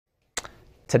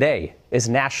Today is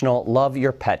National Love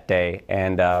Your Pet Day,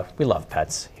 and we love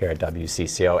pets here at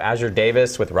WCCO. Azure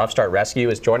Davis with Ruff Start Rescue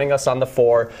is joining us on the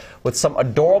 4 with some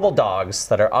adorable dogs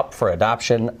that are up for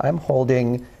adoption. I'm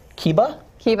holding Kiba.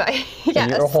 Kiba, yes.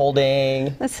 And you're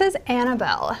holding... This is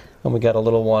Annabelle. And we got a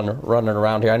little one running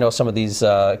around here. I know some of these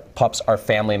pups are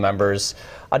family members.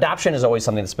 Adoption is always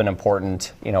something that's been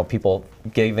important. You know, people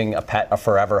giving a pet a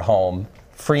forever home,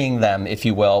 freeing them, if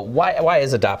you will. Why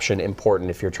is adoption important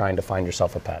if you're trying to find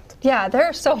yourself a pet? Yeah, there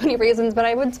are so many reasons, but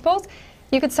I would suppose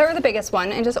you could start with the biggest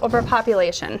one and just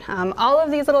overpopulation. All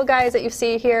of these little guys that you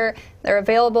see here, they're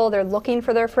available, they're looking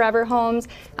for their forever homes,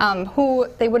 who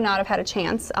they would not have had a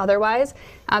chance otherwise.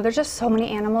 There's just so many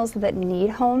animals that need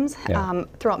homes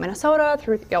throughout Minnesota,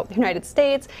 throughout the United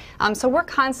States. So we're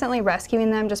constantly rescuing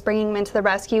them, just bringing them into the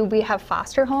rescue. We have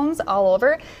foster homes all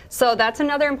over. So that's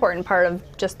another important part of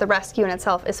just the rescue in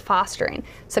itself is fostering.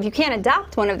 So if you can't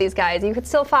adopt one of these guys, you could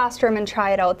still foster them and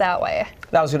try it out that way.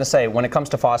 I was going to say, when it comes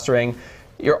to fostering,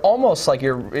 you're almost like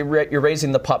you're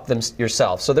raising the pup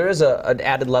yourself. So there is an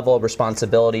added level of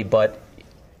responsibility, but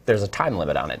there's a time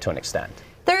limit on it to an extent.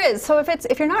 There is. So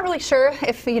if you're not really sure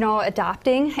if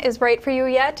adopting is right for you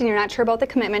yet, and you're not sure about the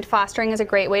commitment, fostering is a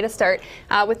great way to start.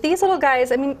 With these little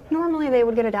guys, I mean, normally they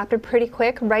would get adopted pretty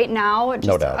quick. Right now,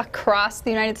 just across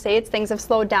the United States, things have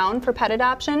slowed down for pet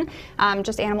adoption,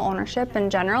 just animal ownership in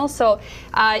general. So,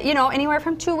 anywhere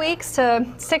from 2 weeks to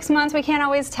 6 months, we can't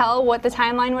always tell what the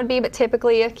timeline would be, but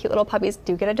typically, cute little puppies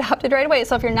do get adopted right away.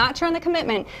 So if you're not sure on the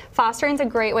commitment, fostering is a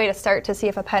great way to start to see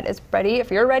if a pet is ready,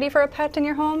 if you're ready for a pet in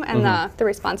your home, and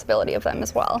the responsibility of them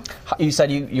as well. You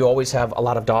said you always have a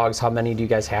lot of dogs. How many do you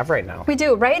guys have right now? We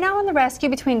do. Right now in the rescue,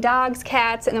 between dogs,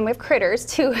 cats, and then we have critters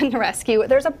too in the rescue,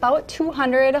 there's about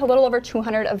 200, a little over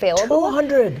 200 available.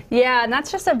 200? Yeah, and that's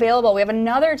just available. We have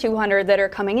another 200 that are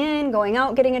coming in, going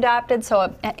out, getting adopted.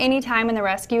 So at any time in the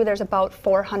rescue, there's about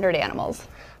 400 animals.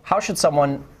 How should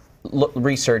someone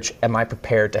research, am I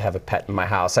prepared to have a pet in my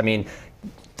house? I mean,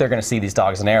 they're going to see these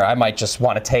dogs in air. I might just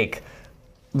want to take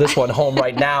this one home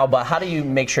right now, but how do you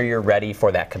make sure you're ready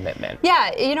for that commitment?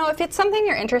 Yeah, if it's something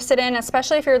you're interested in,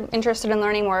 especially if you're interested in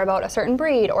learning more about a certain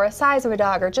breed or a size of a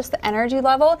dog or just the energy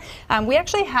level, we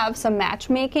actually have some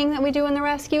matchmaking that we do in the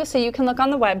rescue, so you can look on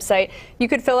the website, you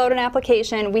could fill out an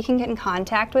application, we can get in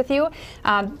contact with you.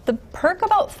 The perk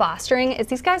about fostering is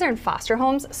these guys are in foster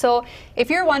homes, so if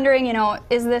you're wondering,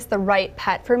 is this the right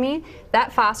pet for me?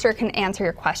 That foster can answer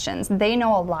your questions. They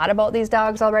know a lot about these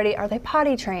dogs already. Are they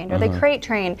potty trained? Are they crate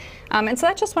trained? And so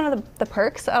that's just one of the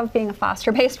perks of being a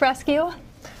foster-based rescue.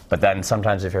 But then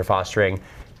sometimes if you're fostering,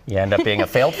 you end up being a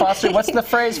failed foster. What's the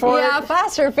phrase for it? Yeah,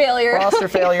 foster failure. Foster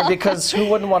failure, because who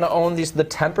wouldn't want to own these? The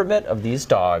temperament of these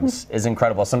dogs is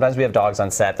incredible. Sometimes we have dogs on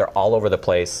set. They're all over the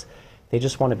place. They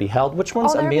just want to be held. Which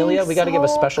one's Amelia? We got to give a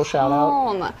special shout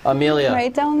out. Amelia.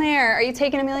 Right down there. Are you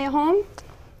taking Amelia home?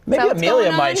 Maybe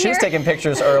Amelia might. She was taking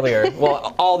pictures earlier.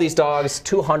 Well, all these dogs,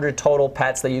 200 total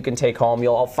pets that you can take home.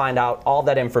 You'll all find out all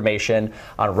that information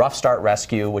on Ruff Start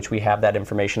Rescue, which we have that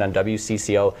information on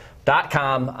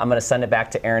WCCO.com. I'm going to send it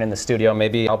back to Aaron in the studio.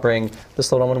 Maybe I'll bring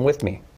this little one with me.